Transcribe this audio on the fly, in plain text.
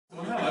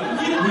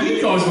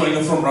you guys weren't in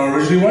the front row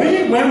originally, were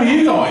you? Where were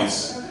you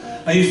guys?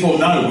 And you thought,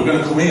 no, we're going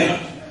to come here,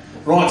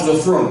 right to the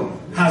front.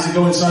 How's it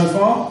going so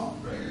far?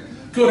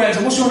 Good,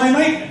 excellent. What's your name,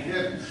 mate?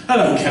 Yeah.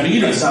 Hello, Kevin. You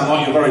don't sound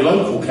like you're very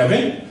local,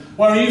 Kevin.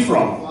 Where are you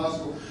from?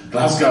 Glasgow.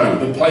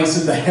 Glasgow, the place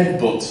of the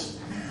headbutt.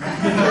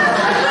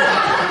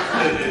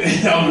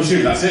 I'm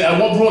assuming that's it.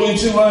 What brought you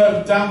to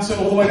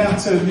all the way down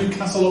to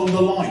Newcastle on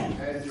the line?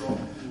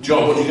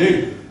 Job, what do you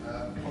do?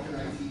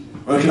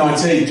 Work in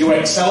IT. Do you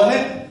excel in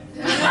it?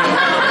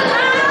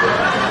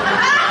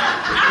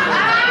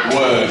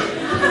 Word.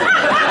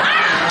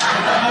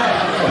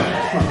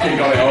 You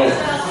got it all.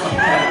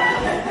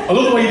 I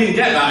love the way you didn't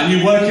get that and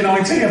you work in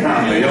IT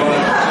apparently. You're like,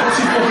 what's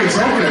he fucking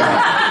talking about?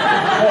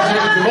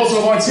 What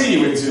sort of IT are you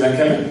into then,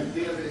 Kevin?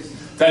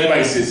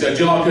 Databases.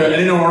 Do you like an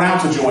inner or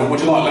outer join? What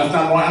do you like? Left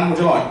hand, right hand? What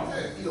do you like?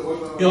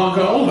 You like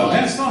all of that?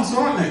 Yeah, it's nice,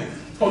 alright, mate.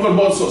 Quite good.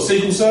 What sort of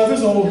SQL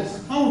servers or?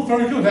 Oh,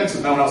 very good,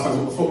 excellent. No one else knows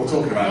what the fuck we're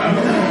talking about now.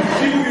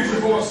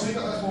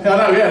 Yeah, I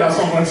know, yeah, that's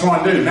what I'm going to try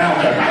and do now,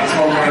 Kevin. That's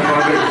what I'm going to try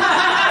and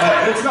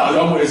do. It's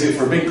not, what is it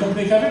for a big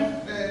company, Kevin?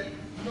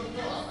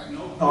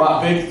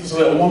 Not that big, just a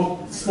little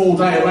one. Small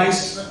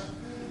database.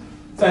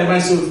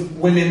 Database of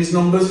women's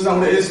numbers, is that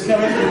what it is,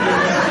 Kevin?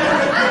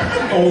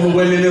 All the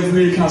women of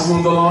Newcastle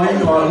on the line.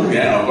 Like, oh,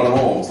 yeah, I've got them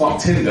all. It's like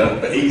Tinder,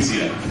 but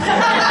easier. I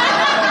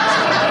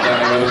don't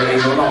know whether it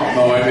is or not.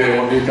 No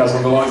idea what Newcastle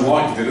on the line's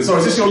like. Sorry,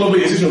 is this your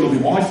lovely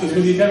wife that's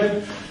with you,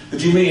 Kevin?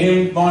 Did you meet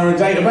him via a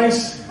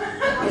database?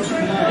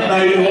 No,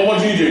 what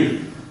do you do?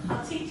 I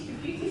teach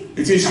computers.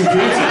 You teach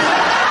computers?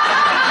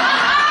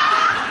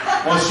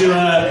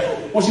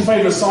 What's your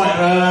favourite site?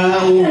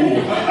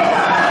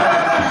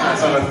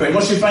 That's another thing.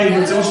 What's your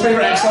favourite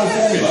Excel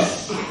formula?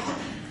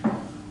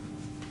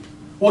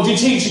 What do you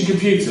teach in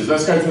computers?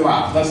 Let's go through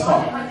that. That's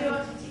fine. I do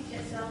have to teach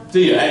Excel. Do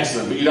you?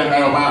 Excellent. But you don't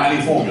know about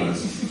any formulas?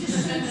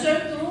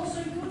 They're all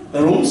so good.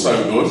 They're all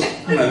so good.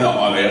 They're not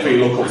like that. I think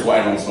you look up to what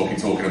everyone's fucking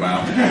talking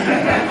about.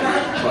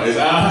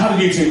 How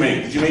did you two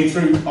meet? Did you meet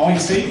through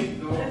IT?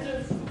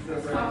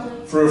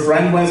 Through a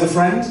friend? Where's a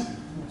friend?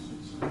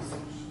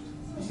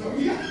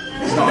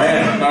 He's not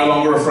here. No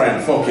longer a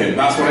friend. Fuck him.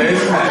 That's what it is,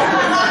 isn't it?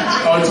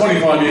 Oh,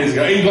 25 years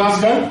ago. In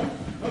Glasgow?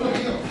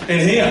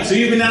 In here. So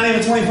you've been down here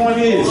for 25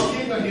 years?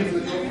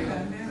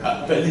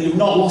 But you've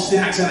not lost the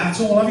accent at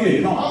all, have you?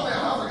 You're not.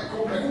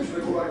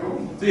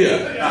 Do you?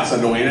 That's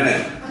annoying, isn't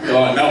it? You're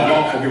like, no, I'm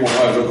not fucking one of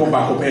those. I'll come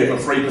back up here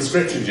for free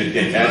prescriptions, you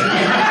dickhead.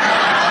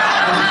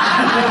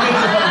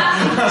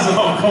 That's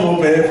what I've come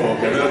up here for,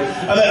 Kevin.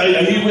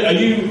 Are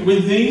you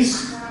with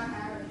these?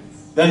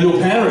 They're your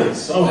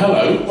parents. Oh,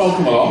 hello.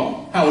 Welcome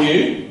along. How are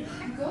you?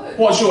 I'm good.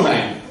 What's your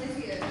name?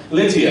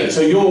 Lydia.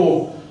 So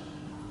you're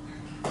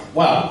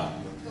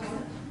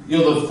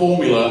the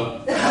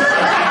formula.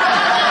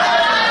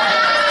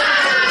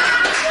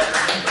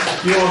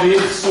 You are the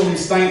if-sum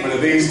statement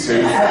of these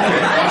two.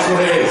 That's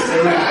what it is.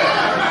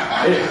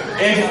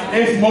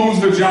 If mum's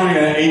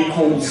vagina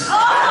equals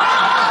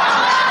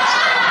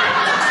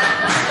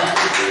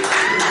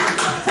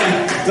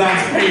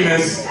dad's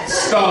penis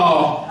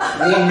star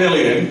 1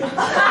 million,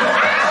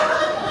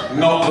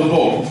 not the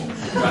bum,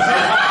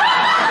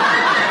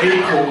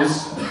 equals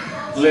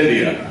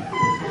Lydia.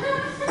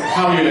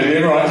 How are you,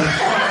 Lydia? Right.